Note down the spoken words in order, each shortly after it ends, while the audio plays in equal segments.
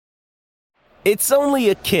It's only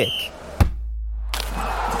a kick,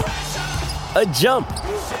 a jump,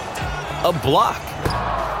 a block.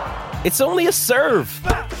 It's only a serve.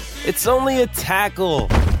 It's only a tackle,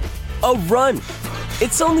 a run.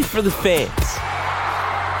 It's only for the fans.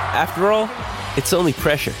 After all, it's only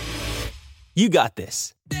pressure. You got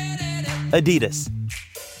this. Adidas.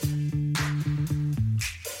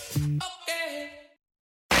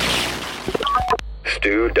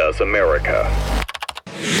 Stu Does America.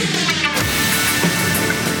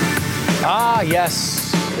 Ah,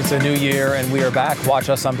 yes. It's a new year, and we are back. Watch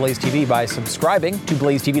us on Blaze TV by subscribing to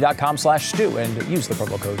blazetv.com/Stu and use the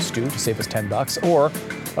promo code Stu to save us $10. Or,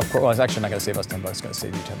 of course, well, it's actually not going to save us $10. It's going to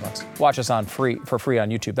save you $10. Watch us for free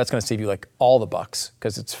on YouTube. That's going to save you like all the bucks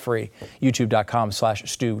because it's free.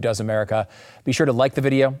 YouTube.com/Stu Does America. Be sure to like the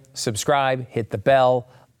video, subscribe, hit the bell,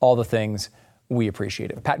 all the things. We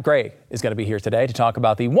appreciate it. Pat Gray is going to be here today to talk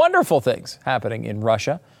about the wonderful things happening in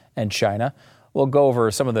Russia and China. We'll go over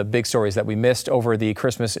some of the big stories that we missed over the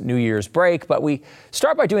Christmas New Year's break, but we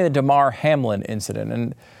start by doing the Damar Hamlin incident.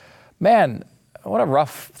 And man, what a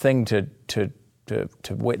rough thing to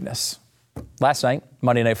witness. Last night,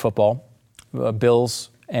 Monday Night Football,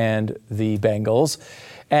 Bills and the Bengals.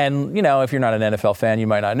 And, you know, if you're not an NFL fan, you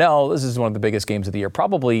might not know, this is one of the biggest games of the year,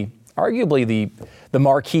 probably arguably the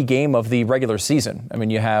marquee game of the regular season. I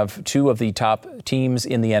mean, you have two of the top teams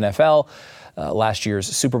in the NFL. Last year's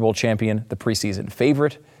Super Bowl champion, the preseason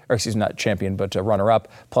favorite, or excuse me, not champion, but runner-up,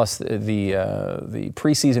 plus the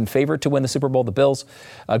preseason favorite to win the Super Bowl, the Bills,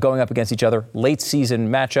 going up against each other. Late season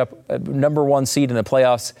matchup, number one seed in the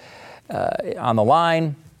playoffs on the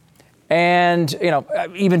line. And, you know,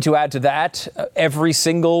 even to add to that, every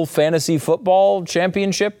single fantasy football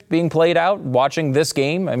championship being played out, watching this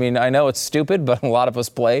game. I mean, I know it's stupid, but a lot of us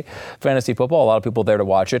play fantasy football. A lot of people there to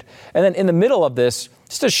watch it. And then in the middle of this,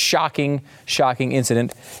 just a shocking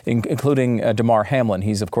incident, including Damar Hamlin.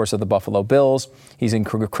 He's, of course, of the Buffalo Bills. He's in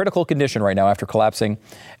critical condition right now after collapsing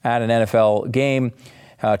at an NFL game.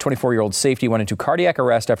 24-year-old safety went into cardiac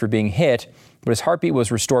arrest after being hit, but his heartbeat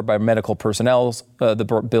was restored by medical personnel. The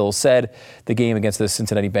Bills said the game against the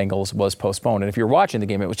Cincinnati Bengals was postponed. And if you're watching the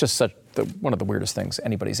game, it was just one of the weirdest things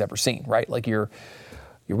anybody's ever seen, right? Like you're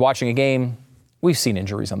watching a game. We've seen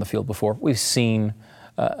injuries on the field before. We've seen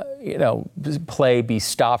play be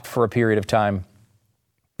stopped for a period of time.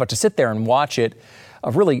 But to sit there and watch it,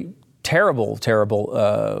 a really terrible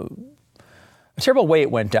way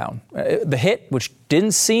it went down. The hit, which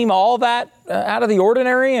didn't seem all that out of the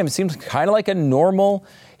ordinary, and it seemed kind of like a normal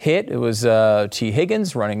hit. It was T.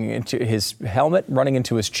 Higgins running into his helmet, running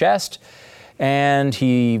into his chest, and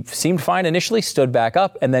he seemed fine initially, stood back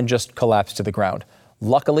up, and then just collapsed to the ground.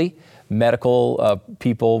 Luckily, medical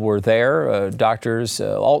people were there, doctors, the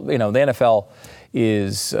NFL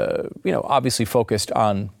is, obviously focused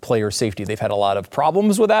on player safety. They've had a lot of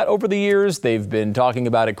problems with that over the years. They've been talking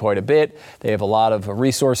about it quite a bit. They have a lot of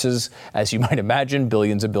resources, as you might imagine.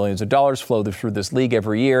 Billions and billions of dollars flow through this league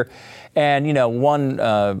every year. And, one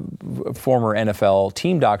former NFL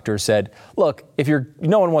team doctor said, look,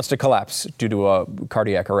 no one wants to collapse due to a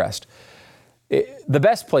cardiac arrest. The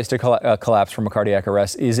best place to collapse from a cardiac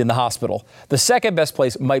arrest is in the hospital. The second best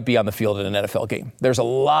place might be on the field in an NFL game. There's a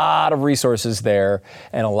lot of resources there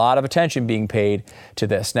and a lot of attention being paid to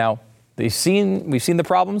this. Now, we've seen the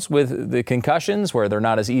problems with the concussions where they're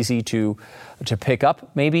not as easy to pick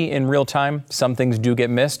up maybe in real time. Some things do get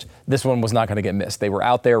missed. This one was not going to get missed. They were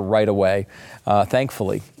out there right away,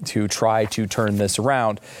 thankfully, to try to turn this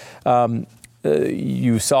around.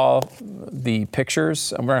 You saw the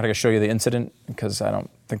pictures. We're not going to show you the incident because I don't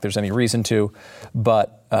think there's any reason to.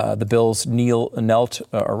 But the Bills knelt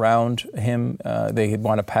around him. They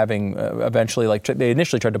wound up having eventually, they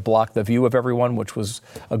initially tried to block the view of everyone, which was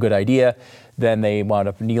a good idea. Then they wound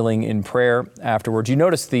up kneeling in prayer afterwards. You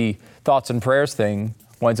notice the thoughts and prayers thing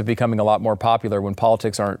winds up becoming a lot more popular when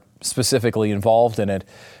politics aren't specifically involved in it.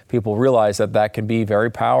 People realize that can be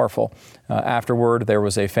very powerful. Afterward, there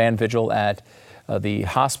was a fan vigil at the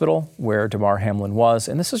hospital where Damar Hamlin was.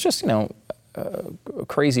 And this is just, a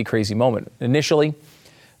crazy moment. Initially,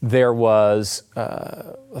 there was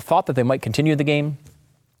a thought that they might continue the game.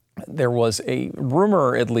 There was a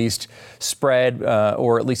rumor, at least, spread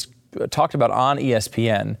or at least talked about on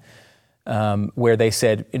ESPN where they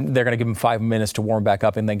said they're going to give him 5 minutes to warm back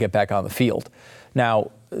up and then get back on the field.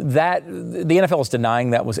 Now, the NFL is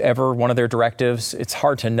denying that was ever one of their directives. It's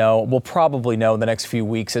hard to know. We'll probably know in the next few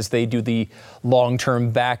weeks as they do the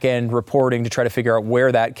long-term back-end reporting to try to figure out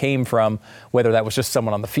where that came from, whether that was just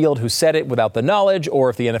someone on the field who said it without the knowledge or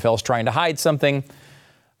if the NFL is trying to hide something.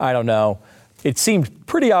 I don't know. it seemed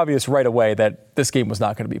pretty obvious right away that this game was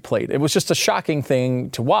not going to be played. It was just a shocking thing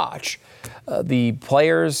to watch. The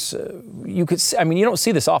players, you don't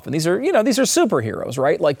see this often. These are superheroes,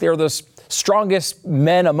 right? Like, they're the strongest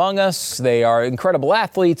men among us. They are incredible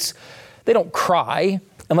athletes. They don't cry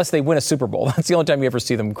unless they win a Super Bowl. That's the only time you ever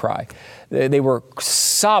see them cry. They were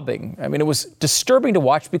sobbing. I mean, it was disturbing to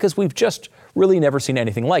watch because we've just really never seen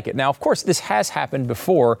anything like it. Now, of course, this has happened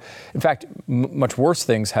before. In fact, much worse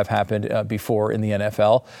things have happened before in the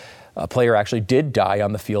NFL. A player actually did die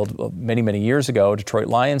on the field many, many years ago, a Detroit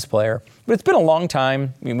Lions player. But it's been a long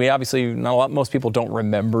time. I mean, most people don't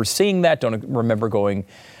remember seeing that, don't remember going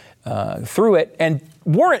through it. And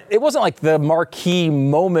it wasn't like the marquee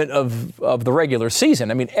moment of the regular season.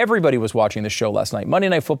 I mean, everybody was watching this show last night. Monday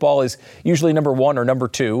Night Football is usually number 1 or number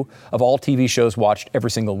 2 of all TV shows watched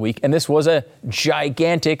every single week. And this was a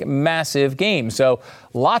gigantic, massive game. So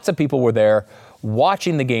lots of people were there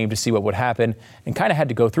watching the game to see what would happen and kind of had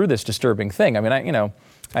to go through this disturbing thing. I mean,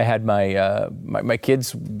 I had my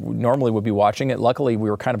kids normally would be watching it. Luckily, we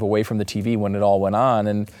were kind of away from the TV when it all went on.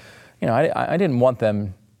 And, I didn't want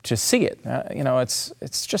them to see it.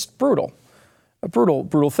 It's just brutal. A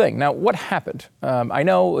brutal thing. Now, what happened? I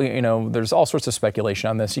know, there's all sorts of speculation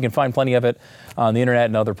on this. You can find plenty of it on the internet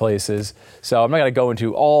and other places. So I'm not going to go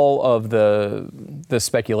into all of the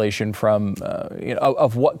speculation from,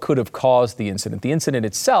 of what could have caused the incident. The incident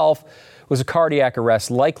itself was a cardiac arrest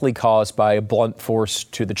likely caused by a blunt force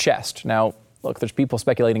to the chest. Now, look, there's people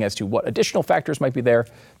speculating as to what additional factors might be there.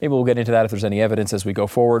 Maybe we'll get into that if there's any evidence as we go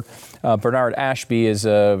forward. Bernard Ashby is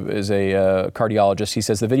a cardiologist. He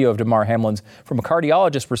says the video of Damar Hamlin's, from a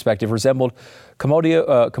cardiologist's perspective, resembled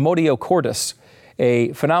commotio cordis,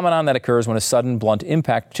 a phenomenon that occurs when a sudden blunt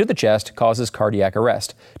impact to the chest causes cardiac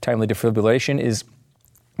arrest. Timely defibrillation is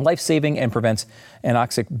life-saving and prevents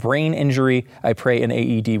anoxic brain injury. I pray an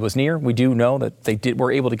AED was near. We do know that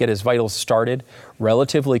were able to get his vitals started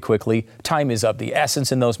relatively quickly. Time is of the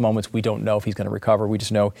essence in those moments. We don't know if he's going to recover. We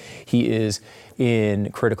just know he is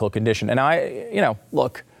in critical condition. And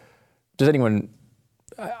look, does anyone,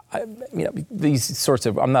 these sorts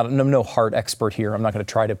of, I'm no heart expert here. I'm not going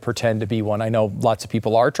to try to pretend to be one. I know lots of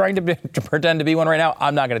people are trying to pretend to be one right now.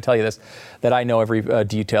 I'm not going to tell you this, that I know every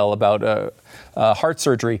detail about heart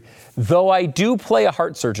surgery, though I do play a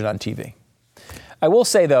heart surgeon on TV. I will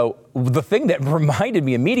say, though, the thing that reminded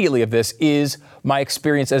me immediately of this is my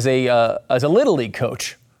experience as a Little League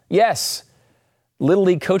coach. Yes, Little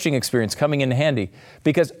League coaching experience coming in handy,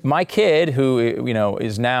 because my kid, who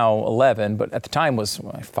is now 11, but at the time was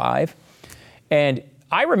 5, and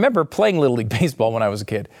I remember playing Little League baseball when I was a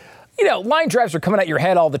kid. Line drives were coming at your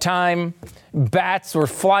head all the time. Bats were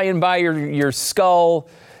flying by your skull.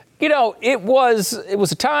 It was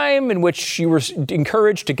a time in which you were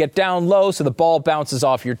encouraged to get down low so the ball bounces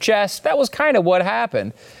off your chest. That was kind of what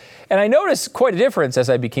happened. And I noticed quite a difference as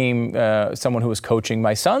I became someone who was coaching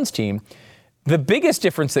my son's team. The biggest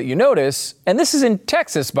difference that you notice, and this is in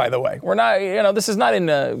Texas, by the way. We're not, this is not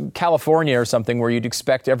in California or something where you'd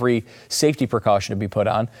expect every safety precaution to be put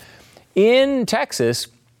on. In Texas,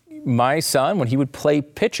 my son, when he would play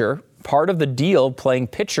pitcher, part of the deal playing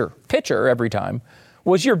pitcher every time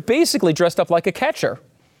was you're basically dressed up like a catcher.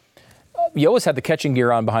 You always had the catching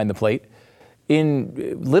gear on behind the plate.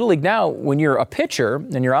 In Little League now, when you're a pitcher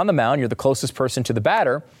and you're on the mound, you're the closest person to the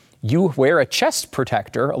batter, you wear a chest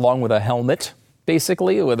protector along with a helmet,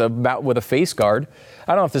 basically, with a face guard.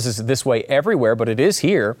 I don't know if this is this way everywhere, but it is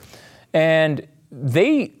here. And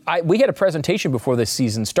we had a presentation before this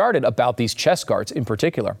season started about these chest guards in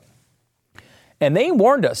particular. And they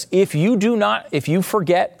warned us, if you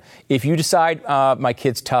forget, if you decide, my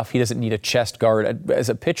kid's tough, he doesn't need a chest guard as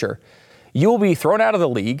a pitcher, you will be thrown out of the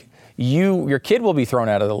league. Your kid will be thrown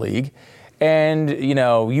out of the league. And,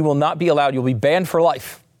 you will not be allowed, you'll be banned for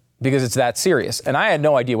life, because it's that serious. And I had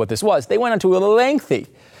no idea what this was. They went into a lengthy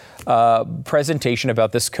presentation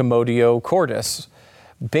about this commotio cordis.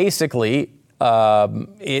 Basically,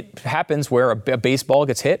 it happens where a baseball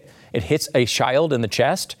gets hit. It hits a child in the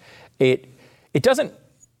chest. It doesn't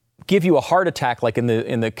give you a heart attack like in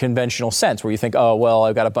the conventional sense, where you think, oh, well,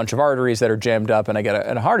 I've got a bunch of arteries that are jammed up and I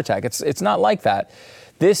get a heart attack. It's not like that.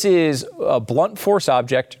 This is a blunt force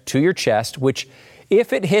object to your chest, which,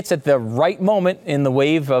 if it hits at the right moment in the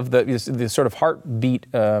wave of the sort of heartbeat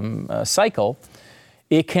cycle,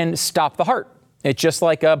 it can stop the heart. It's just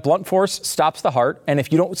like a blunt force stops the heart. And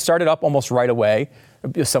if you don't start it up almost right away,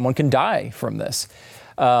 someone can die from this.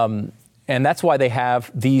 And that's why they have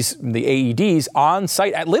the AEDs on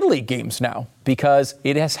site at Little League games now, because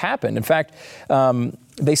it has happened. In fact,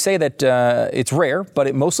 they say that it's rare, but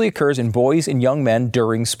it mostly occurs in boys and young men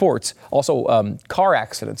during sports. Also, car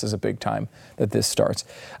accidents is a big time that this starts.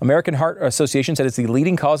 American Heart Association said it's the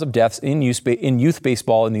leading cause of deaths in youth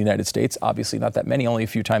baseball in the United States. Obviously not that many, only a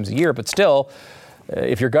few times a year, but still,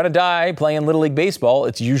 if you're going to die playing Little League baseball,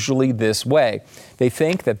 it's usually this way. They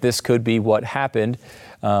think that this could be what happened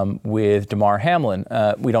with Damar Hamlin.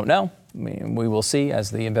 We don't know. We will see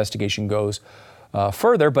as the investigation goes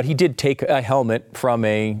further, but he did take a helmet from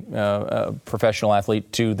a professional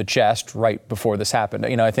athlete to the chest right before this happened.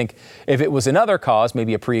 I think if it was another cause,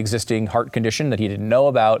 maybe a pre-existing heart condition that he didn't know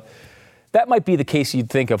about, that might be the case.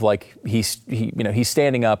 You'd think of like he's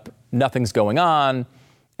standing up, nothing's going on,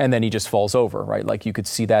 and then he just falls over, right? Like you could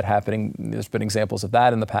see that happening. There's been examples of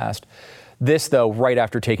that in the past. This, though, right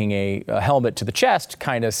after taking a helmet to the chest,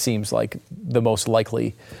 kind of seems like the most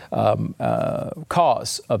likely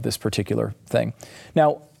cause of this particular thing.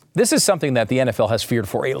 Now, this is something that the NFL has feared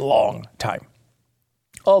for a long time.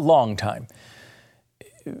 A long time.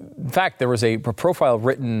 In fact, there was a profile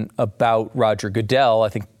written about Roger Goodell. I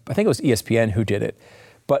think it was ESPN who did it.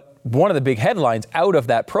 But one of the big headlines out of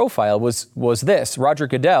that profile was this: Roger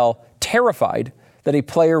Goodell terrified that a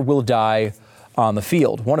player will die on the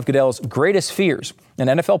field. One of Goodell's greatest fears: an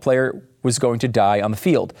NFL player was going to die on the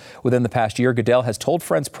field. Within the past year, Goodell has told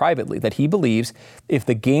friends privately that he believes if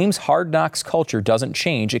the game's hard knocks culture doesn't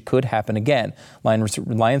change, it could happen again.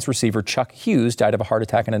 Lions receiver Chuck Hughes died of a heart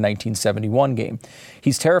attack in a 1971 game.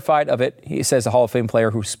 He's terrified of it. He says, a Hall of Fame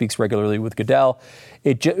player who speaks regularly with Goodell,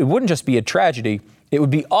 it wouldn't just be a tragedy, it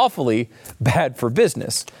would be awfully bad for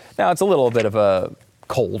business. Now, it's a little bit of a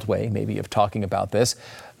cold way, maybe, of talking about this.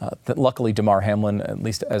 Luckily, Damar Hamlin, at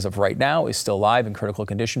least as of right now, is still alive in critical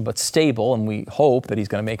condition, but stable, and we hope that he's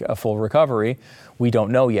going to make a full recovery. We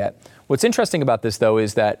don't know yet. What's interesting about this, though,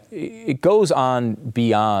 is that it goes on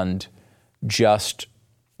beyond just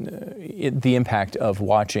the impact of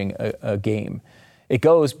watching a game. It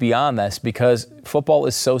goes beyond this because football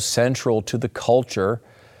is so central to the culture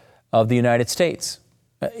of the United States.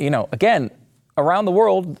 Again, around the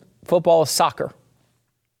world, football is soccer.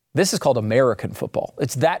 This is called American football.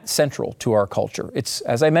 It's that central to our culture. It's,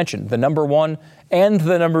 as I mentioned, the number one and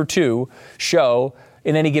the number two show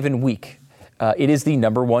in any given week. It is the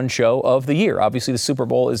number one show of the year. Obviously, the Super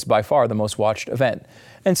Bowl is by far the most watched event.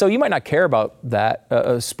 And so you might not care about that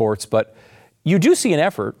sports, but you do see an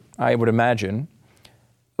effort, I would imagine,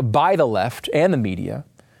 by the left and the media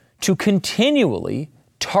to continually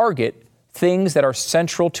target things that are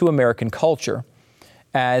central to American culture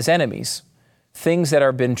as enemies. Things that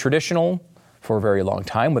have been traditional for a very long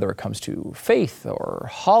time, whether it comes to faith or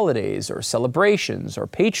holidays or celebrations or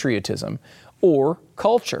patriotism or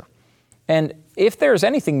culture. And if there's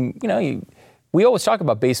anything, we always talk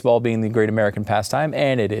about baseball being the great American pastime,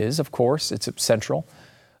 and it is, of course, it's central.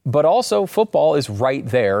 But also football is right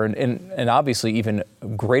there and obviously even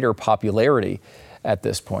greater popularity at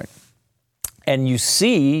this point. And you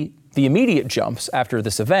see the immediate jumps after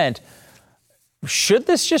this event. Should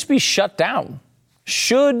this just be shut down?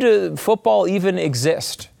 Should football even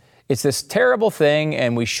exist? It's this terrible thing,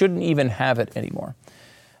 and we shouldn't even have it anymore.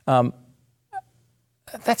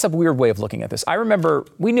 That's a weird way of looking at this. I remember,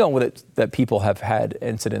 we know that people have had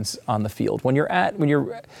incidents on the field. When you're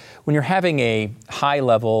having a high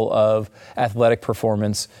level of athletic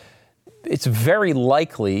performance, it's very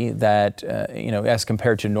likely that as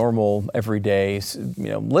compared to normal everyday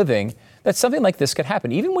living, that something like this could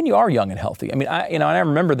happen, even when you are young and healthy. I mean, and I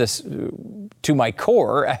remember this to my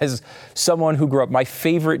core as someone who grew up. My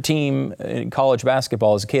favorite team in college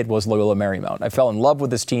basketball as a kid was Loyola Marymount. I fell in love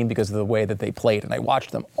with this team because of the way that they played, and I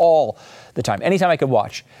watched them all the time. Anytime I could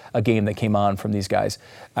watch a game that came on from these guys.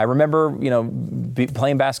 I remember,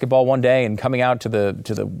 playing basketball one day and coming out to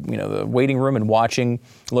the waiting room and watching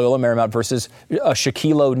Loyola Marymount versus a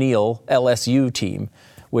Shaquille O'Neal LSU team,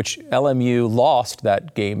 which LMU lost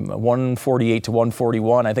that game 148 to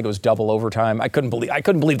 141. I think it was double overtime. I couldn't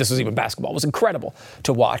believe this was even basketball. It was incredible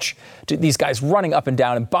to watch these guys running up and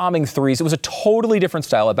down and bombing threes. It was a totally different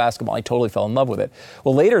style of basketball. I totally fell in love with it.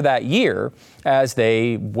 Well, later that year, as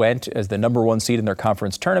they went as the number one seed in their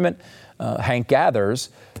conference tournament, Hank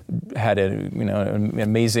Gathers had an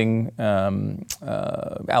amazing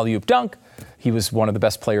alley-oop dunk. He was one of the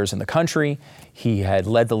best players in the country. He had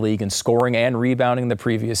led the league in scoring and rebounding the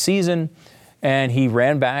previous season. And he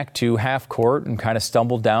ran back to half court and kind of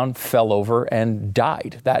stumbled down, fell over, and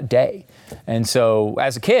died that day. And so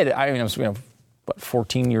as a kid, I was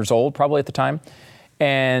 14 years old probably at the time.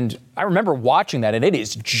 And I remember watching that, and it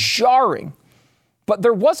is jarring. But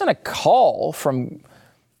there wasn't a call from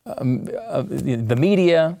the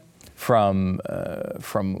media, from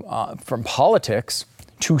politics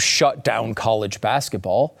to shut down college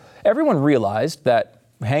basketball. Everyone realized that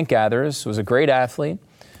Hank Gathers was a great athlete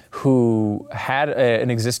who had in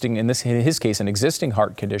his case, an existing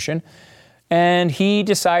heart condition, and he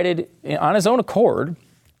decided on his own accord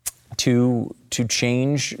to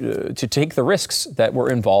take the risks that were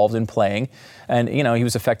involved in playing. And, he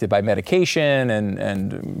was affected by medication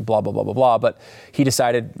and blah, blah, blah, blah, blah. But he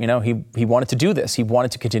decided, he wanted to do this. He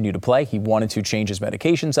wanted to continue to play. He wanted to change his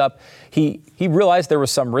medications up. He realized there was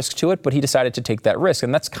some risk to it, but he decided to take that risk.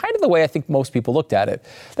 And that's kind of the way I think most people looked at it.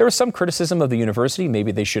 There was some criticism of the university.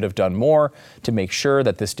 Maybe they should have done more to make sure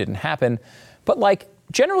that this didn't happen. But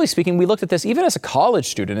generally speaking, we looked at this even as a college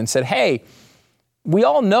student and said, hey, we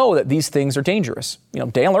all know that these things are dangerous.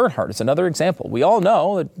 Dale Earnhardt is another example. We all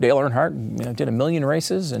know that Dale Earnhardt did 1 million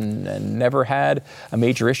races and never had a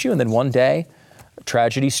major issue. And then one day,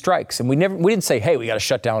 tragedy strikes. And we didn't say, hey, we got to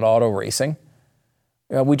shut down auto racing.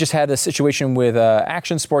 We just had a situation with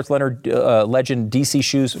action sports legend DC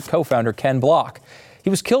Shoes co-founder Ken Block.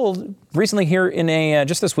 He was killed recently here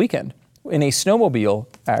just this weekend in a snowmobile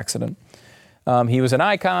accident. He was an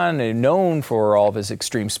icon and known for all of his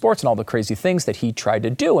extreme sports and all the crazy things that he tried to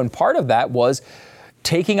do. And part of that was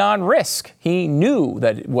taking on risk. He knew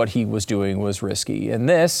that what he was doing was risky. And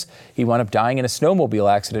he wound up dying in a snowmobile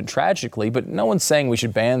accident tragically, but no one's saying we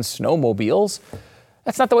should ban snowmobiles.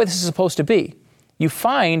 That's not the way this is supposed to be. You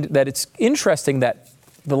find that it's interesting that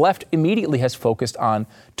the left immediately has focused on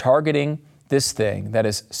targeting this thing that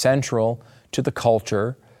is central to the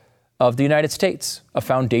culture of the United States, a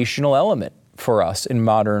foundational element for us in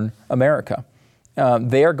modern America.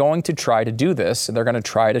 They are going to try to do this, and they're going to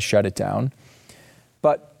try to shut it down.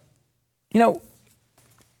 But,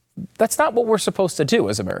 that's not what we're supposed to do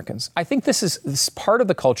as Americans. I think this is part of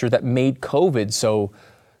the culture that made COVID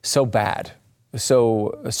so bad,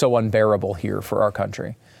 so unbearable here for our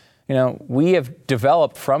country. We have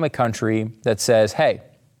developed from a country that says, hey,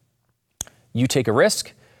 you take a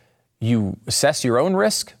risk, you assess your own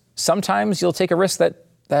risk. Sometimes you'll take a risk that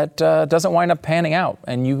doesn't wind up panning out,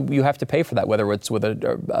 and you have to pay for that, whether it's with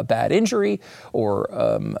a bad injury or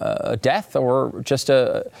a death or just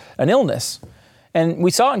an illness. And we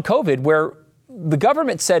saw in COVID where the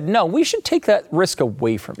government said, no, we should take that risk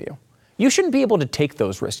away from you. You shouldn't be able to take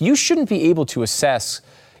those risks. You shouldn't be able to assess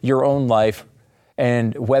your own life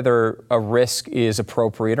and whether a risk is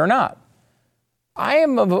appropriate or not. I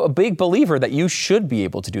am a big believer that you should be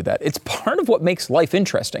able to do that. It's part of what makes life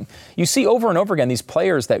interesting. You see over and over again these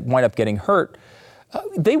players that wind up getting hurt.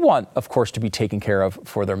 They want, of course, to be taken care of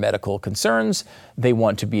for their medical concerns. They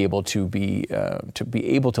want to be able to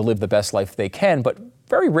live the best life they can. But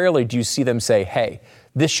very rarely do you see them say, hey,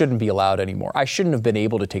 this shouldn't be allowed anymore. I shouldn't have been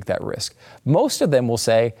able to take that risk. Most of them will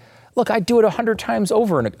say, look, I'd do it 100 times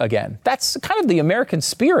over and again. That's kind of the American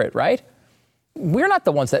spirit, right? We're not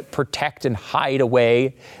the ones that protect and hide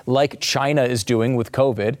away like China is doing with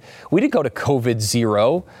COVID. We didn't go to COVID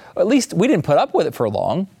zero. At least we didn't put up with it for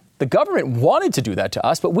long. The government wanted to do that to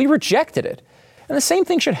us, but we rejected it. And the same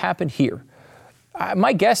thing should happen here.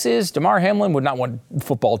 My guess is Damar Hamlin would not want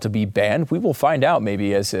football to be banned. We will find out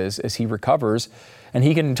maybe as he recovers, and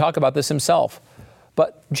he can talk about this himself.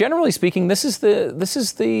 But generally speaking, this is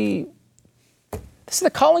the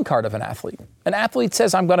calling card of an athlete. An athlete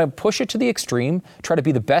says, I'm going to push it to the extreme, try to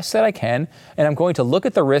be the best that I can, and I'm going to look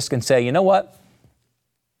at the risk and say, you know what?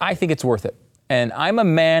 I think it's worth it. And I'm a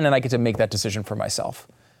man, and I get to make that decision for myself.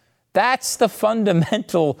 That's the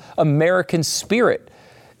fundamental American spirit.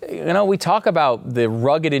 We talk about the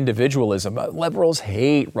rugged individualism. Liberals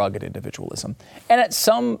hate rugged individualism. And at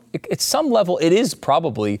some level, it is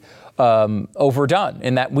probably overdone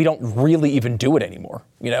in that we don't really even do it anymore.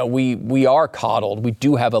 We are coddled. We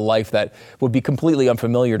do have a life that would be completely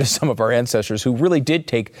unfamiliar to some of our ancestors who really did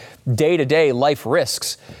take day-to-day life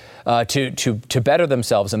risks to better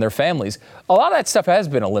themselves and their families. A lot of that stuff has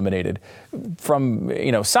been eliminated from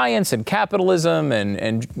science and capitalism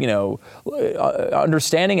and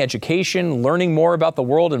understanding education, learning more about the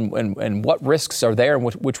world and what risks are there and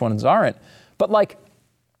which ones aren't. But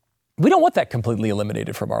we don't want that completely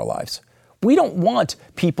eliminated from our lives. We don't want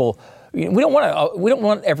people. We don't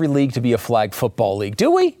want every league to be a flag football league,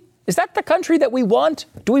 do we? Is that the country that we want?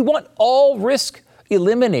 Do we want all risk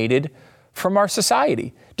eliminated from our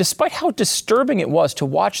society? Despite how disturbing it was to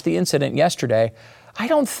watch the incident yesterday, I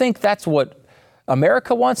don't think that's what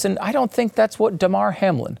America wants, and I don't think that's what Damar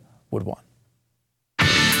Hamlin would want.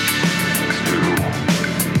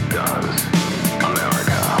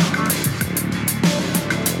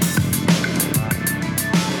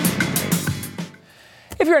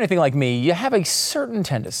 you're anything like me, you have a certain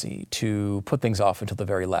tendency to put things off until the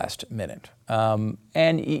very last minute.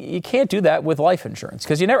 And you can't do that with life insurance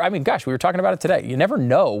because we were talking about it today. You never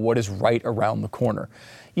know what is right around the corner.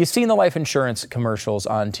 You've seen the life insurance commercials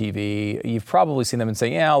on TV. You've probably seen them and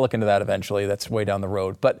say, yeah, I'll look into that eventually. That's way down the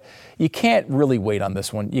road. But you can't really wait on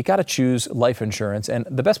this one. You got to choose life insurance. And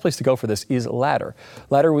the best place to go for this is Ladder.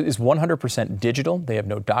 Ladder is 100% digital. They have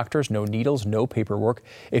no doctors, no needles, no paperwork.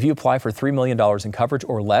 If you apply for $3 million in coverage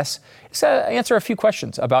or less, just answer a few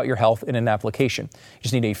questions about your health in an application. You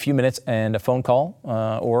just need a few minutes and a phone call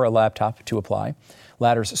or a laptop to apply.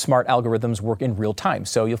 Ladder's smart algorithms work in real time,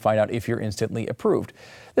 so you'll find out if you're instantly approved.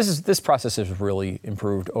 This process has really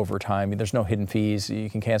improved over time. There's no hidden fees. You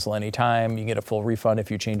can cancel any time. You can get a full refund if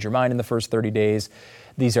you change your mind in the first 30 days.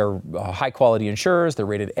 These are high-quality insurers. They're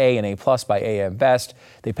rated A and A+ by AM Best.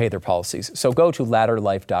 They pay their policies. So go to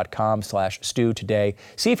ladderlife.com/Stu today.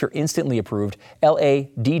 See if you're instantly approved.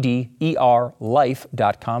 LADDER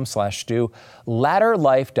life.com/Stu.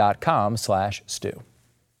 Ladderlife.com/Stu.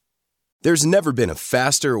 There's never been a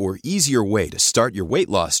faster or easier way to start your weight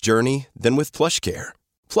loss journey than with PlushCare.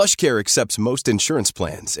 PlushCare accepts most insurance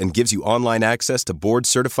plans and gives you online access to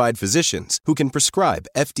board-certified physicians who can prescribe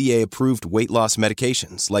FDA-approved weight loss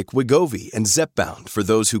medications like Wegovy and Zepbound for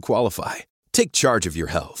those who qualify. Take charge of your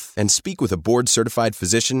health and speak with a board-certified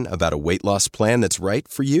physician about a weight loss plan that's right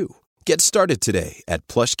for you. Get started today at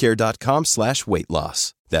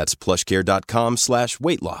plushcare.com/weight-loss. That's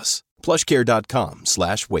plushcare.com/weight-loss.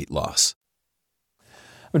 plushcare.com/weight-loss.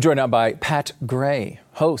 I'm joined now by Pat Gray,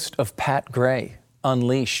 host of Pat Gray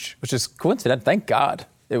Unleashed, which is coincidental. Thank God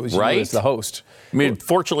it was you as the host. I mean,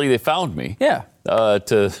 fortunately, they found me. Yeah.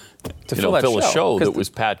 To fill a show that was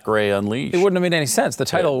Pat Gray Unleashed. It wouldn't have made any sense. The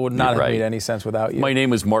title would not have made any sense without you. My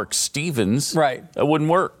name is Mark Stevens. Right. That wouldn't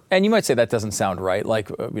work. And you might say that doesn't sound right. Like,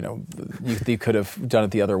 you could have done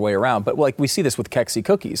it the other way around. But like we see this with Kexi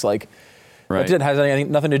Cookies. Like, it has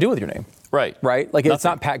nothing to do with your name. Right. Right? Like, it's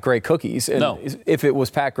not Pat Gray Cookies. And no. If it was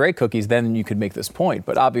Pat Gray Cookies, then you could make this point.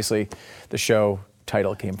 But obviously, the show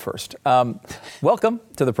title came first. Welcome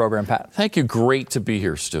to the program, Pat. Thank you. Great to be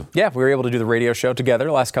here, Stu. Yeah, we were able to do the radio show together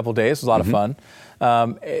the last couple of days. It was a lot of fun.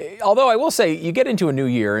 Although I will say, you get into a new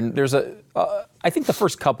year, and there's I think the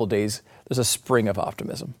first couple of days, there's a spring of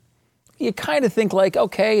optimism. You kind of think like,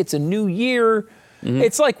 okay, it's a new year.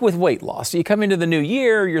 It's like with weight loss. You come into the new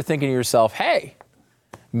year, you're thinking to yourself, hey,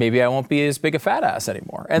 maybe I won't be as big a fat ass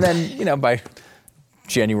anymore. And then, by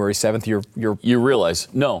January 7th, you realize,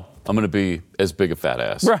 no, I'm going to be as big a fat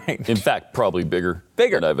ass. Right. In fact, probably bigger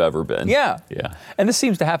than I've ever been. Yeah. Yeah. And this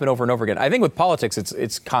seems to happen over and over again. I think with politics,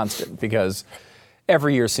 it's constant because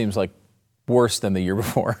every year seems like worse than the year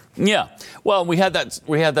before. Yeah. Well, we had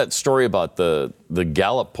that story about the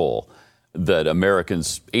Gallup poll that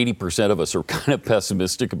Americans, 80% of us are kind of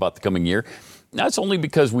pessimistic about the coming year. That's only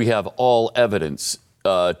because we have all evidence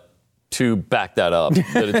to back that up,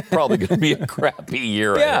 that it's probably going to be a crappy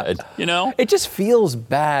year ahead. It just feels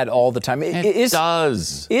bad all the time. It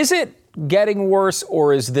does. Is it getting worse,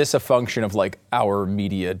 or is this a function of like our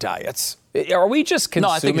media diets? Are we just consuming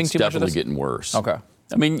too much of this? No, I think it's definitely getting worse. Okay.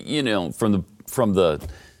 I mean, from the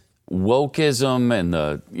wokeism and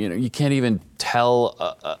you can't even tell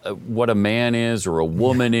what a man is or a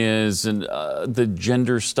woman is, and the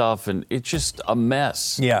gender stuff, and it's just a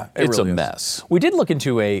mess. Yeah, it's really a mess. We did look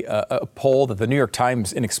into a poll that the New York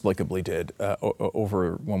Times inexplicably did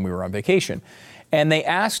over when we were on vacation, and they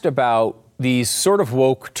asked about these sort of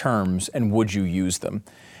woke terms and would you use them.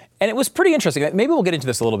 And it was pretty interesting. Maybe we'll get into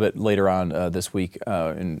this a little bit later on this week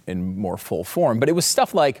in more full form. But it was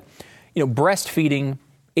stuff like, breastfeeding,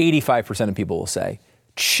 85% of people will say.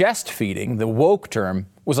 Chest feeding, the woke term,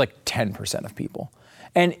 was like 10% of people.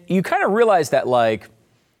 And you kind of realize that, like,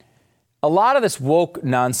 a lot of this woke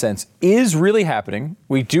nonsense is really happening.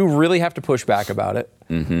 We do really have to push back about it.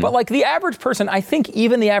 But, like, the average person, I think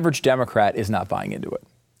even the average Democrat is not buying into it.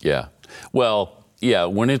 Yeah. Well, yeah,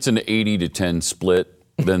 when it's an 80-10 split,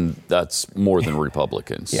 then that's more than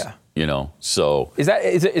Republicans. Yeah. So.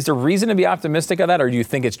 Is there reason to be optimistic of that, or do you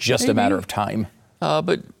think it's just a matter of time?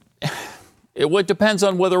 But it depends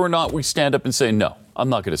on whether or not we stand up and say, no, I'm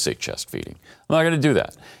not going to say chest feeding. I'm not going to do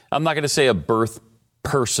that. I'm not going to say a birth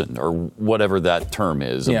person or whatever that term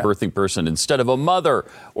is, a birthing person instead of a mother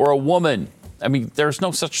or a woman. I mean, there's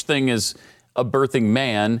no such thing as a birthing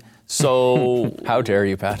man. So how dare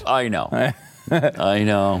you, Pat? I know. I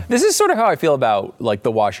know. This is sort of how I feel about like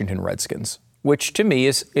the Washington Redskins, which to me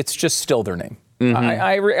it's just still their name.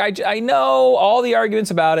 I know all the arguments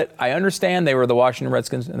about it. I understand they were the Washington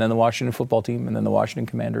Redskins and then the Washington football team and then the Washington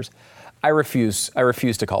Commanders. I refuse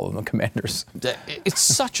to call them the Commanders. It's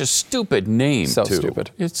such a stupid name, So too.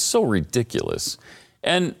 stupid. It's so ridiculous.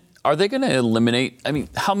 And are they going to eliminate? I mean,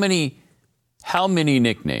 how many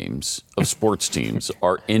nicknames of sports teams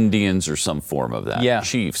are Indians or some form of that? Yeah.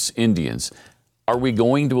 Chiefs, Indians. Are we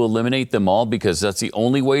going to eliminate them all because that's the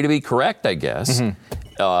only way to be correct, I guess?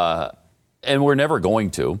 Mm-hmm. And we're never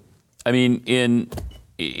going to. I mean,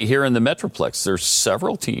 here in the Metroplex, there's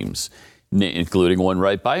several teams, including one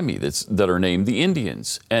right by me, that are named the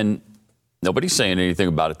Indians. And nobody's saying anything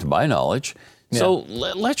about it to my knowledge. So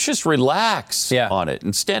let's just relax on it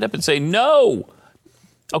and stand up and say, no.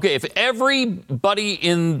 Okay, if everybody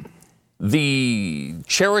in the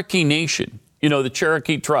Cherokee Nation, the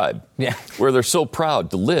Cherokee tribe, where they're so proud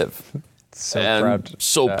to live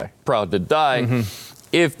proud to die,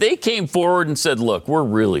 if they came forward and said, look, we're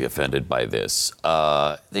really offended by this,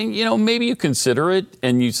 then, maybe you consider it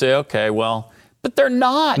and you say, okay, well, but they're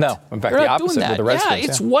not. No, in fact, the opposite with the Redskins. Yeah,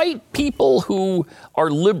 it's white people who are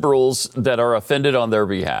liberals that are offended on their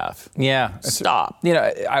behalf. Yeah. Stop.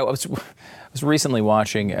 I was recently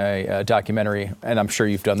watching a documentary, and I'm sure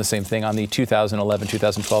you've done the same thing, on the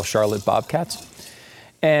 2011-2012 Charlotte Bobcats.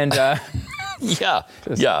 And I've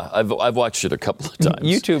watched it a couple of times.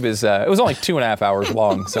 YouTube is it was only 2.5 hours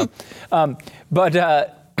long. So, but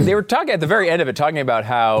they were talking at the very end of it, talking about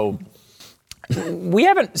how we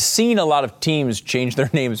haven't seen a lot of teams change their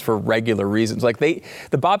names for regular reasons. Like the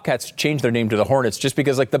Bobcats changed their name to the Hornets just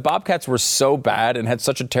because like the Bobcats were so bad and had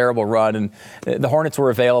such a terrible run, and the Hornets were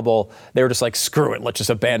available. They were just like, screw it, let's just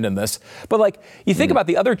abandon this. But like you think about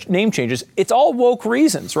the other name changes, it's all woke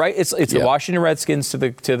reasons, right? It's the Washington Redskins to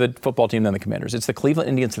the football team, then the Commanders. It's the Cleveland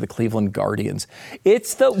Indians to the Cleveland Guardians.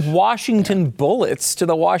 It's the Washington Bullets to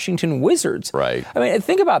the Washington Wizards. Right. I mean,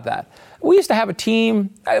 think about that. We used to have a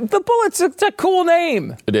team. The Bullets, it's a cool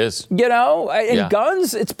name. It is. And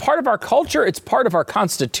guns, it's part of our culture. It's part of our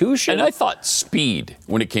Constitution. And I thought speed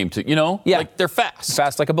when it came to, like they're fast.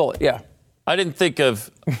 Fast like a bullet, yeah. I didn't think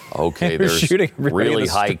of, there's really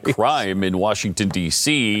high crime in Washington,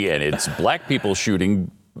 D.C., and it's black people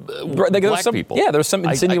shooting black people. Yeah, there was some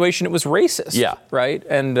insinuation it was racist. Yeah. Right?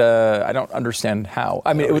 And I don't understand how.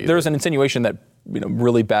 I mean, there was an insinuation that,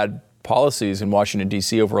 really bad policies in Washington,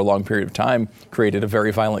 D.C. over a long period of time created a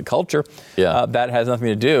very violent culture. Yeah. That has nothing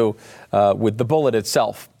to do with the bullet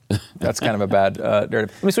itself. That's kind of a bad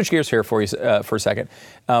narrative. Let me switch gears here for you for a second.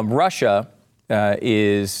 Russia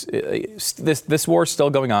is this war is still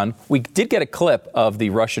going on. We did get a clip of the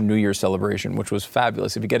Russian New Year celebration, which was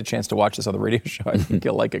fabulous. If you get a chance to watch this on the radio show, I think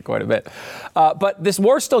you'll like it quite a bit. But this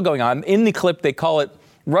war is still going on. In the clip, they call it,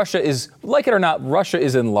 Russia is, like it or not, Russia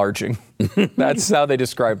is enlarging. That's how they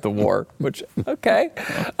describe the war, which, okay.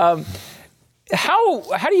 How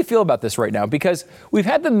do you feel about this right now? Because we've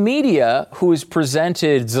had the media who has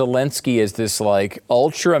presented Zelensky as this like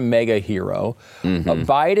ultra mega hero.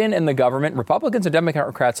 Biden and the government, Republicans and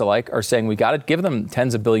Democrats alike, are saying we got to give them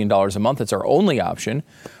tens of $billions a month. It's our only option.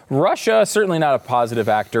 Russia, certainly not a positive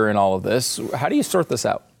actor in all of this. How do you sort this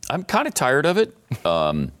out? I'm kind of tired of it.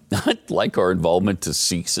 I'd like our involvement to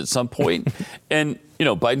cease at some point. And,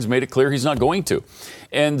 Biden's made it clear he's not going to.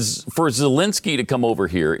 And for Zelensky to come over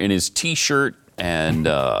here in his T-shirt and,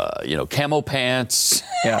 camo pants.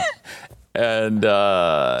 Yeah. And it's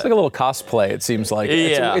like a little cosplay, it seems like.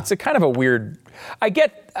 Yeah. It's a kind of a weird. I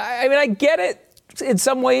get it in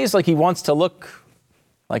some ways. Like he wants to look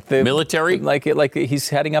like the military, like he's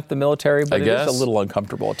heading up the military, but it is a little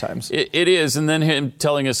uncomfortable at times. It is, and then him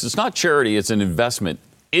telling us it's not charity, it's an investment.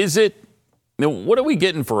 Is it? What are we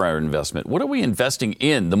getting for our investment? What are we investing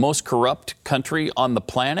in? The most corrupt country on the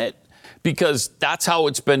planet? Because that's how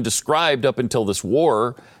it's been described up until this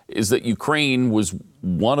war, is that Ukraine was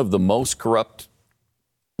one of the most corrupt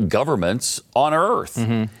governments on earth.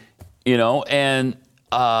 And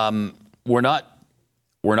we're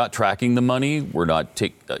not tracking the money. We're not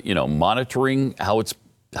monitoring how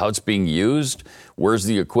it's being used. Where's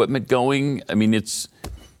the equipment going? I mean, it's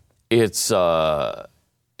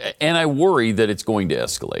and I worry that it's going to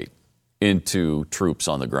escalate into troops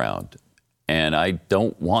on the ground. And I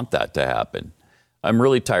don't want that to happen. I'm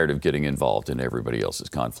really tired of getting involved in everybody else's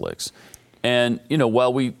conflicts. And,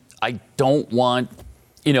 while I don't want,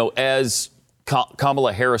 as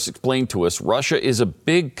Kamala Harris explained to us, Russia is a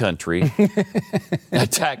big country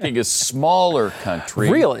attacking a smaller country.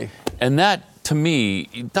 Really? And that, to me,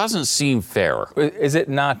 it doesn't seem fair. Is it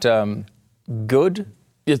not good?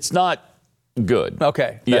 It's not good.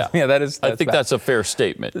 Okay. That is. I think that's a fair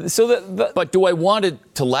statement. So, but do I want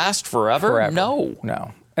it to last forever?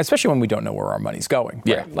 No. Especially when we don't know where our money's going.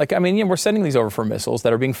 Yeah. Right? Like, I mean, we're sending these over for missiles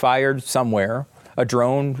that are being fired somewhere. a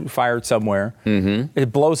drone fired somewhere. Mm-hmm.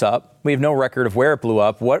 It blows up. We have no record of where it blew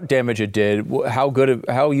up, what damage it did,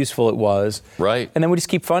 how useful it was. Right. And then we just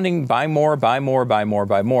keep funding, buy more.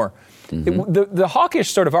 Mm-hmm. The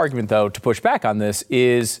hawkish sort of argument, though, to push back on this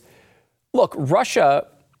is, look, Russia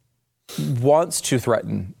wants to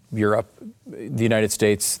threaten Europe, the United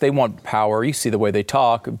States. They want power. You see the way they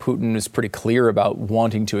talk. Putin is pretty clear about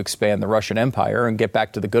wanting to expand the Russian Empire and get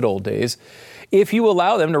back to the good old days. If you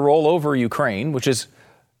allow them to roll over Ukraine, which is,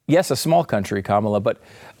 yes, a small country, Kamala, but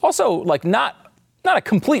also like not a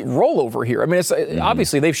complete rollover here. I mean, it's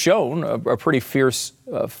obviously they've shown a pretty fierce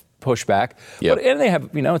pushback, and they have,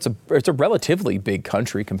 it's a relatively big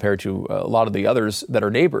country compared to a lot of the others that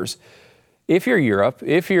are neighbors. If you're Europe,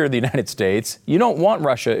 if you're the United States, you don't want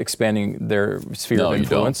Russia expanding their sphere of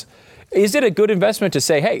influence. Is it a good investment to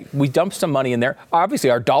say, hey, we dump some money in there? Obviously,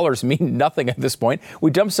 our dollars mean nothing at this point.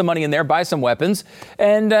 We dump some money in there, buy some weapons,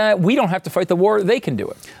 and we don't have to fight the war. They can do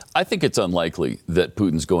it. I think it's unlikely that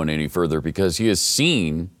Putin's going any further because he has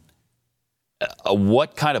seen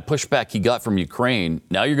what kind of pushback he got from Ukraine.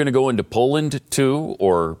 Now you're going to go into Poland too,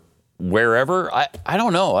 or wherever? I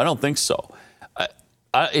don't know. I don't think so.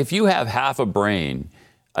 If you have half a brain,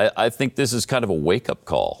 I think this is kind of a wake-up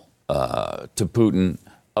call to Putin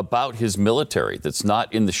about his military that's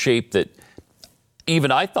not in the shape that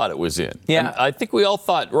even I thought it was in. Yeah. And I think we all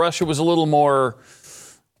thought Russia was a little more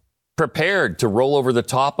prepared to roll over the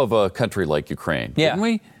top of a country like Ukraine, didn't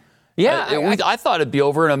we? Yeah. I thought it'd be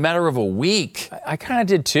over in a matter of a week. I kind of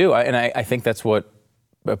did too, and I think that's what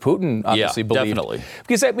Putin obviously believed. Definitely.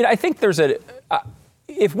 Because, I think there's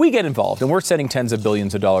if we get involved and we're sending tens of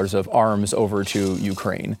billions of dollars of arms over to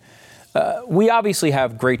Ukraine, we obviously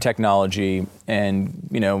have great technology and,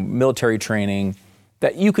 military training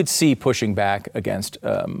that you could see pushing back against,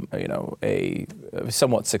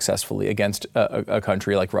 somewhat successfully against a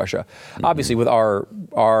country like Russia, obviously with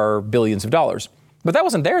our billions of dollars. But that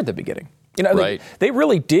wasn't there at the beginning. Right. They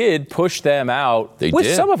really did push them out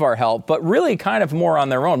some of our help, but really kind of more on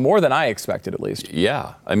their own, more than I expected, at least.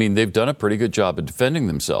 Yeah. I mean, they've done a pretty good job of defending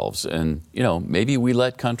themselves. And, maybe we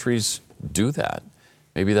let countries do that.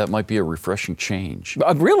 Maybe that might be a refreshing change.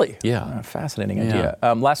 Really? Yeah. Fascinating idea.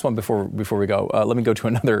 Last one before we go. Let me go to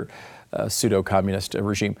another pseudo-communist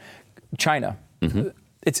regime. China. Mm-hmm.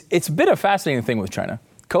 It's been a fascinating thing with China.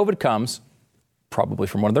 COVID comes, probably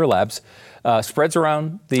from one of their labs, spreads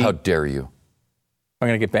around the... How dare you? I'm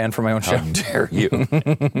going to get banned from my own show. How dare you?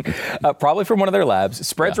 Probably from one of their labs,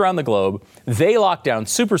 spreads around the globe. They lock down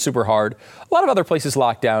super, super hard. A lot of other places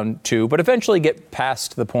lock down too, but eventually get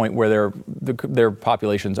past the point where their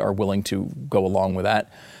populations are willing to go along with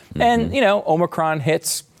that. Mm-hmm. And, Omicron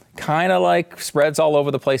hits, kind of like spreads all over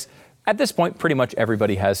the place. At this point, pretty much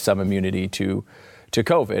everybody has some immunity to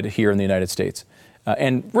COVID here in the United States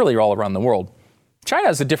and really all around the world. China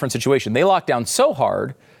has a different situation. They lock down so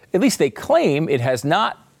hard, at least they claim it has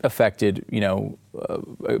not affected,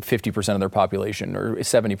 50% of their population or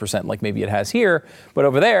 70% like maybe it has here. But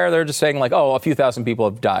over there, they're just saying like, a few thousand people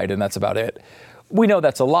have died and that's about it. We know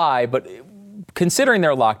that's a lie, but considering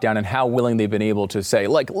their lockdown and how willing they've been able to say,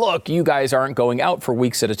 like, look, you guys aren't going out for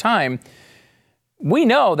weeks at a time, we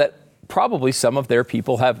know that probably some of their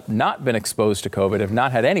people have not been exposed to COVID, have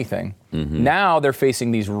not had anything. Mm-hmm. Now they're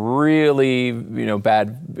facing these really,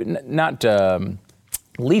 bad, not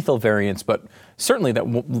lethal variants, but certainly that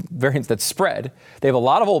variants that spread. They have a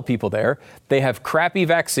lot of old people there. They have crappy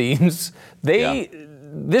vaccines.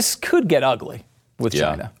 This could get ugly with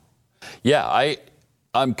China. Yeah,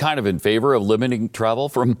 I'm kind of in favor of limiting travel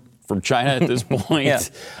from China at this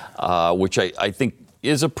point, which I think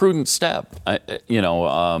is a prudent step.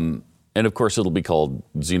 And of course, it'll be called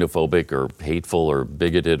xenophobic or hateful or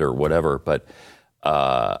bigoted or whatever. But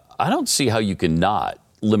I don't see how you can not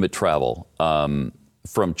limit travel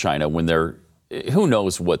from China when who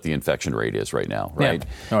knows what the infection rate is right now, right? Yeah,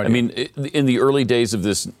 no idea. I mean, in the early days of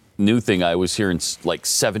this new thing, I was hearing like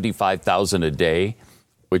 75,000 a day,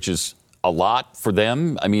 which is a lot for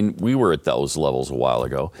them. I mean, we were at those levels a while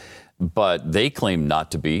ago, but they claim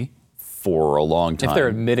not to be for a long time. If they're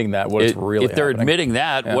admitting that, what's really If they're happening? admitting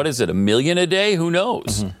that, what is it, 1 million a day? Who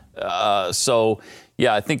knows? Mm-hmm.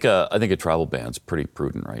 I think a travel ban's pretty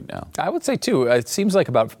prudent right now. I would say, too, it seems like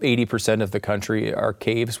about 80% of the country are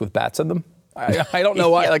caves with bats in them. I don't know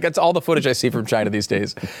why. Like, that's all the footage I see from China these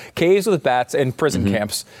days. Caves with bats and prison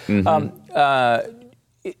camps. Mm-hmm.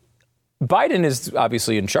 Biden is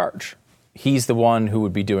obviously in charge. He's the one who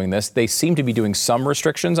would be doing this. They seem to be doing some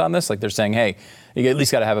restrictions on this. Like they're saying, hey, you at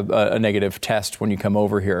least got to have a negative test when you come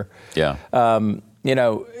over here. Yeah.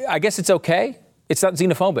 I guess it's okay. It's not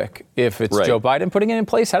xenophobic if it's Joe Biden putting it in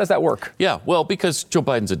place. How does that work? Yeah, well, because Joe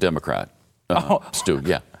Biden's a Democrat. Stu.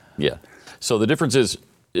 Yeah. So the difference is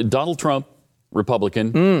Donald Trump,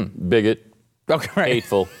 Republican, bigot,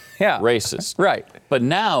 hateful, racist. Right. But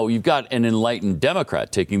now you've got an enlightened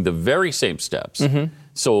Democrat taking the very same steps.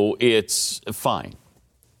 So it's fine.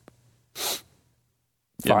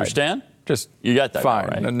 You understand? Just you got that fine.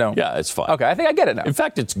 now, right? No. Yeah, it's fine. Okay, I think I get it now. In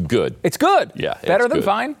fact, it's good. It's good. Yeah. Better than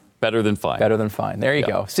fine? Better than fine. Better than fine. There you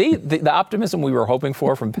go. See, the optimism we were hoping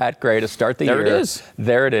for from Pat Gray to start the year. There it is.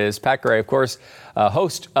 There it is. Pat Gray, of course,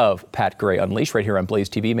 host of Pat Gray Unleashed right here on Blaze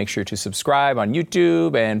TV. Make sure to subscribe on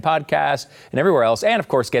YouTube and podcasts and everywhere else. And, of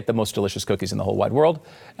course, get the most delicious cookies in the whole wide world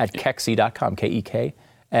at Keksi.com,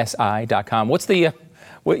 KEKSI.com. What's the...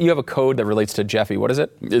 you have a code that relates to Jeffy. What is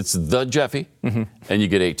it? It's the Jeffy, and you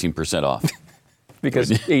get 18% off.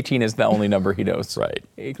 Because 18 is the only number he knows. Right.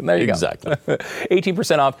 There you exactly. go.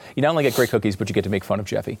 18% off. You not only get great cookies, but you get to make fun of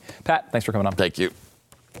Jeffy. Pat, thanks for coming on. Thank you.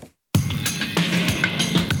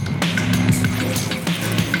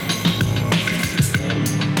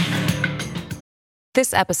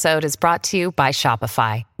 This episode is brought to you by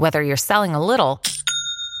Shopify. Whether you're selling a little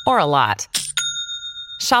or a lot,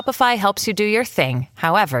 Shopify helps you do your thing,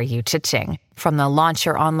 however you cha-ching. From the launch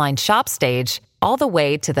your online shop stage, all the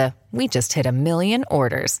way to the we just hit 1 million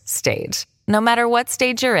orders stage. No matter what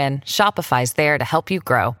stage you're in, Shopify's there to help you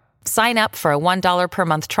grow. Sign up for a $1 per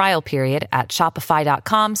month trial period at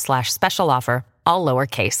shopify.com/special offer, all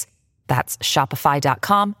lowercase. That's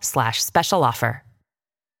shopify.com/special offer.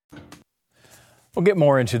 We'll get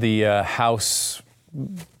more into the House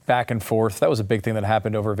back and forth. That was a big thing that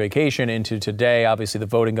happened over vacation into today. Obviously, the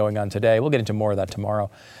voting going on today. We'll get into more of that tomorrow.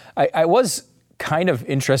 I was kind of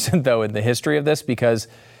interested, though, in the history of this because,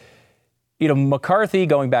 McCarthy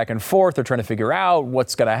going back and forth, they're trying to figure out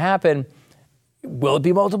what's going to happen. Will it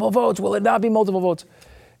be multiple votes? Will it not be multiple votes?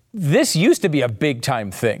 This used to be a big-time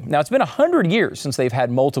thing. Now, it's been 100 years since they've had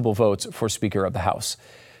multiple votes for Speaker of the House.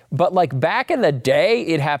 But back in the day,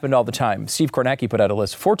 it happened all the time. Steve Kornacki put out a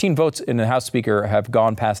list. 14 votes in the House Speaker have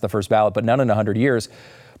gone past the first ballot, but none in 100 years.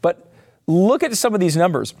 But look at some of these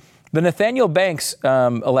numbers. The Nathaniel Banks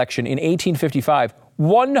election in 1855,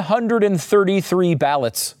 133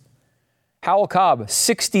 ballots. Howell Cobb,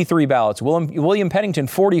 63 ballots. William Pennington,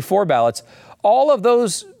 44 ballots. All of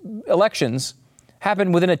those elections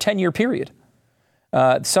happened within a 10-year period.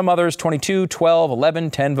 Some others, 22, 12,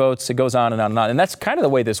 11, 10 votes. It goes on and on and on. And that's kind of the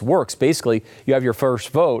way this works. Basically, you have your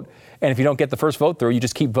first vote, and if you don't get the first vote through, you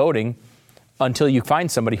just keep voting until you find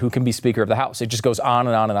somebody who can be Speaker of the House. It just goes on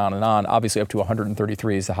and on and on and on. Obviously, up to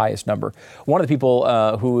 133 is the highest number. One of the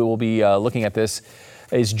people who will be looking at this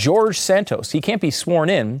is George Santos. He can't be sworn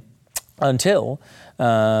in until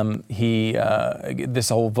this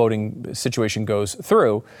whole voting situation goes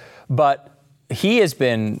through. But he has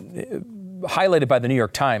been highlighted by the New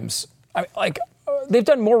York Times. They've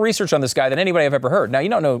done more research on this guy than anybody I've ever heard. Now,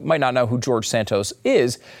 you might not know who George Santos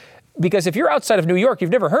is, because if you're outside of New York,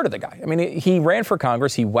 you've never heard of the guy. I mean, he ran for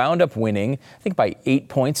Congress. He wound up winning, I think, by 8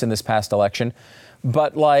 points in this past election.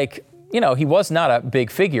 But, he was not a big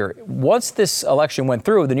figure. Once this election went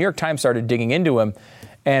through, the New York Times started digging into him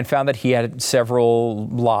and found that he had several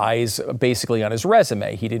lies basically on his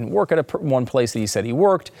resume. He didn't work at one place that he said he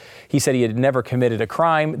worked. He said he had never committed a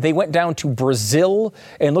crime. They went down to Brazil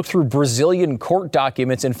and looked through Brazilian court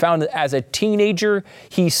documents and found that as a teenager,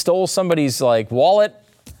 he stole somebody's wallet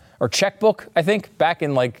or checkbook, I think, back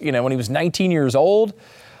in when he was 19 years old.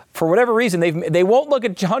 For whatever reason, they won't look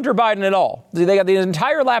at Hunter Biden at all. They got the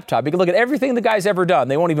entire laptop. You can look at everything the guy's ever done.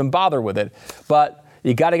 They won't even bother with it. But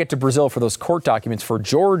you got to get to Brazil for those court documents for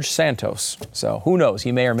George Santos. So who knows?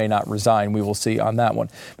 He may or may not resign. We will see on that one.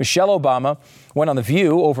 Michelle Obama went on The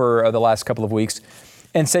View over the last couple of weeks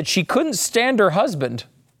and said she couldn't stand her husband.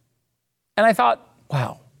 And I thought,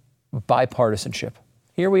 wow, bipartisanship.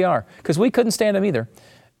 Here we are. Because we couldn't stand him either.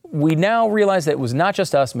 We now realize that it was not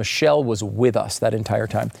just us. Michelle was with us that entire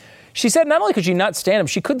time. She said not only could she not stand him,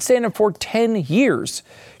 she couldn't stand him for 10 years.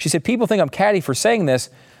 She said, people think I'm catty for saying this.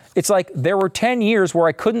 It's like there were 10 years where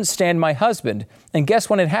I couldn't stand my husband. And guess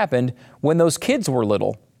when it happened? When those kids were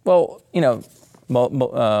little. Well,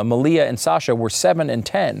 Malia and Sasha were 7 and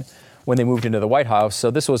 10 when they moved into the White House.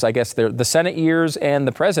 So this was, I guess, the Senate years and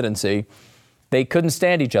the presidency. They couldn't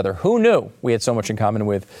stand each other. Who knew we had so much in common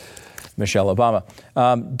with Michelle Obama?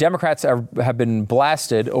 Democrats have been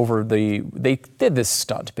blasted over they did this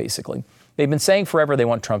stunt, basically. They've been saying forever they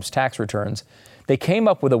want Trump's tax returns. They came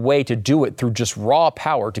up with a way to do it through just raw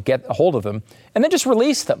power to get a hold of them and then just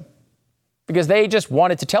release them because they just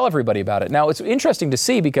wanted to tell everybody about it. Now, it's interesting to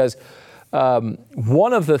see because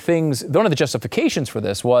one of the justifications for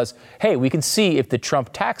this was, hey, we can see if the Trump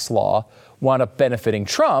tax law wound up benefiting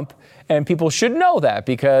Trump, and people should know that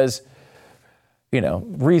because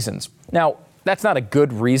reasons. Now, that's not a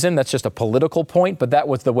good reason. That's just a political point, but that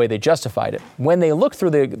was the way they justified it. When they looked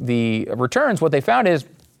through the returns, what they found is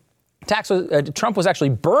Trump was actually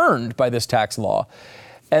burned by this tax law.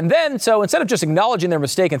 And then, so instead of just acknowledging their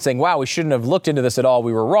mistake and saying, wow, we shouldn't have looked into this at all,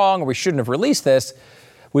 we were wrong, or we shouldn't have released this,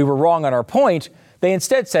 we were wrong on our point, they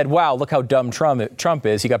instead said, wow, look how dumb Trump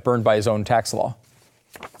is. He got burned by his own tax law.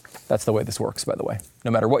 That's the way this works, by the way.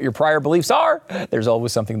 No matter what your prior beliefs are, there's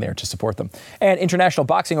always something there to support them. And International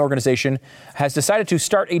Boxing Organization has decided to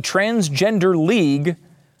start a transgender league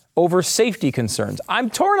over safety concerns. I'm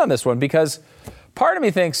torn on this one because part of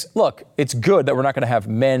me thinks, look, it's good that we're not going to have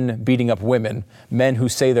men beating up women, men who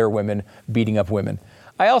say they're women beating up women.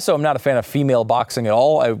 I also am not a fan of female boxing at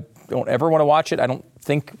all. I don't ever want to watch it. I don't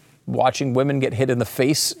think watching women get hit in the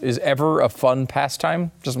face is ever a fun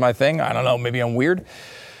pastime. Just my thing. I don't know. Maybe I'm weird.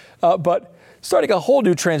 But starting a whole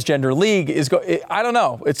new transgender league I don't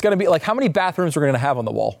know. It's going to be like how many bathrooms we're going to have on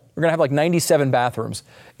the wall. We're going to have like 97 bathrooms.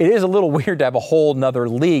 It is a little weird to have a whole nother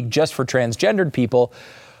league just for transgendered people.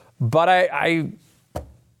 But I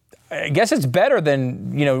guess it's better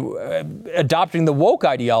than, adopting the woke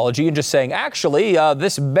ideology and just saying, actually,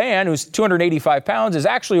 this man who's 285 pounds is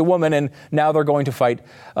actually a woman, and now they're going to fight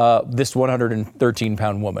this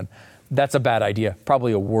 113-pound woman. That's a bad idea,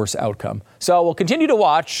 probably a worse outcome. So we'll continue to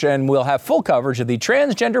watch, and we'll have full coverage of the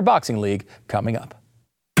Transgender Boxing League coming up.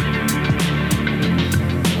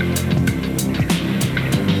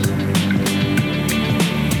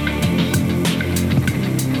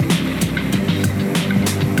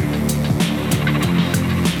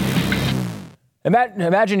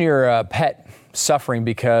 Imagine your pet suffering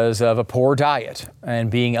because of a poor diet and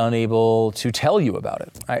being unable to tell you about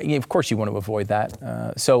it. Of course, you want to avoid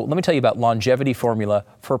that. So let me tell you about longevity formula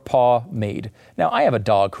for Paw Made. Now, I have a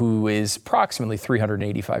dog who is approximately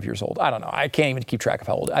 385 years old. I don't know. I can't even keep track of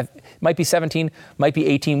how old. Might be 17, might be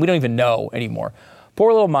 18. We don't even know anymore.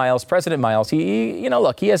 Poor little Miles, President Miles, he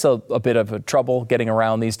has a bit of trouble getting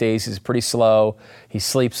around these days. He's pretty slow. He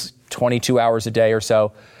sleeps 22 hours a day or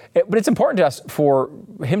so. But it's important to us for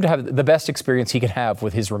him to have the best experience he can have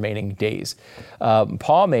with his remaining days.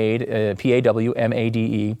 Paw Made,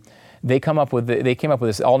 P-A-W-M-A-D-E, they came up with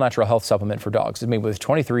this all-natural health supplement for dogs. It's made with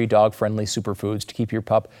 23 dog-friendly superfoods to keep your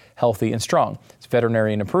pup healthy and strong. It's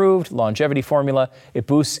veterinarian-approved, longevity formula. It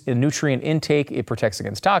boosts nutrient intake. It protects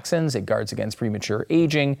against toxins. It guards against premature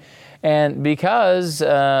aging. And because,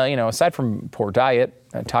 aside from poor diet,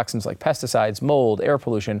 toxins like pesticides, mold, air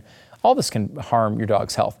pollution, all this can harm your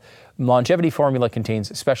dog's health. Longevity formula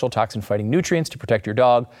contains special toxin-fighting nutrients to protect your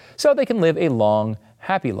dog so they can live a long,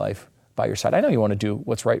 happy life by your side. I know you want to do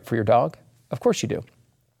what's right for your dog. Of course you do.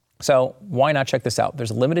 So why not check this out? There's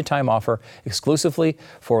a limited time offer exclusively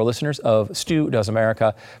for listeners of Stu Does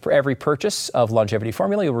America. For every purchase of longevity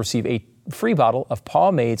formula, you'll receive a free bottle of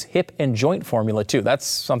Paw Made's hip and joint formula too. That's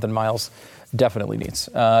something Miles definitely needs.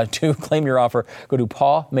 To claim your offer, go to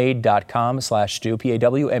pawmade.com/Stu,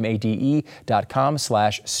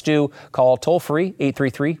 PAWMADE.com/Stu. Call toll free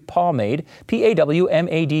 833-PAW-MADE,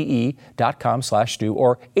 PAWMADE.com/Stu,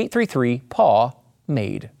 or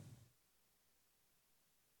 833-PAW-MADE.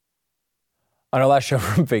 On our last show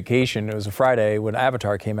from vacation, it was a Friday when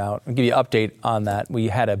Avatar came out. I'll give you an update on that. We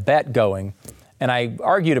had a bet going, and I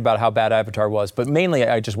argued about how bad Avatar was, but mainly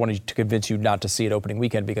I just wanted to convince you not to see it opening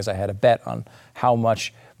weekend because I had a bet on how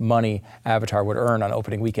much money Avatar would earn on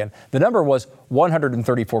opening weekend. The number was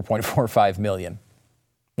 $134.45 million.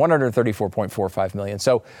 $134.45 million.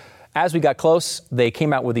 So as we got close, they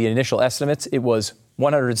came out with the initial estimates. It was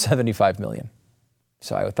 $175 million.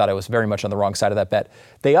 So I thought I was very much on the wrong side of that bet.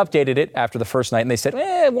 They updated it after the first night, and they said,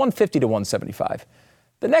 150 to 175.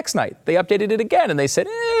 The next night, they updated it again, and they said,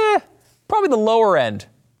 probably the lower end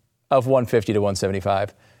of 150 to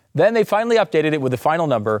 175. Then they finally updated it with the final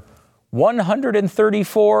number,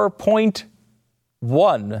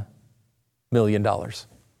 $134.1 million.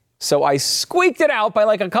 So I squeaked it out by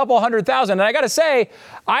like a couple $100,000. And I got to say,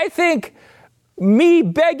 I think me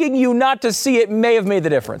begging you not to see it may have made the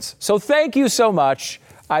difference. So thank you so much.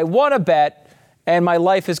 I won a bet, and my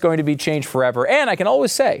life is going to be changed forever. And I can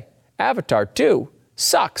always say, Avatar 2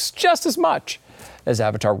 sucks just as much as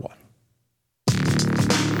Avatar 1.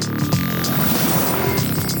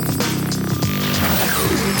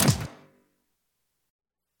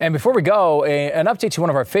 And before we go, an update to one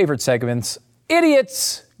of our favorite segments,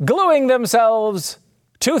 idiots gluing themselves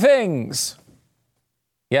to things.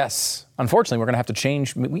 Yes, unfortunately, we're going to have to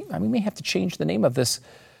change. We may have to change the name of this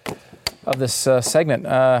segment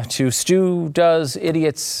to Stu Does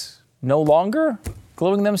Idiots No Longer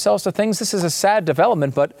Gluing Themselves to Things. This is a sad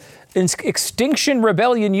development, but Extinction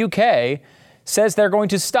Rebellion UK says they're going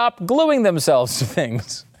to stop gluing themselves to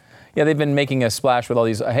things. Yeah, they've been making a splash with all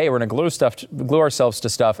these, hey, we're going to glue ourselves to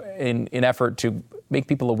stuff in effort to make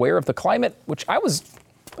people aware of the climate, which I was,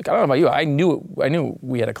 like, I don't know about you, I knew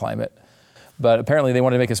we had a climate, but apparently they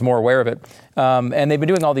wanted to make us more aware of it. And they've been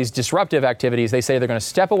doing all these disruptive activities. They say they're going to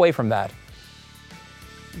step away from that,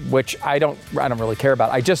 which I don't really care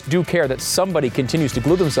about. I just do care that somebody continues to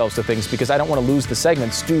glue themselves to things because I don't want to lose the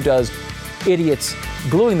segment Stu does idiots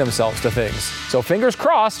gluing themselves to things. So fingers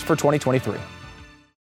crossed for 2023.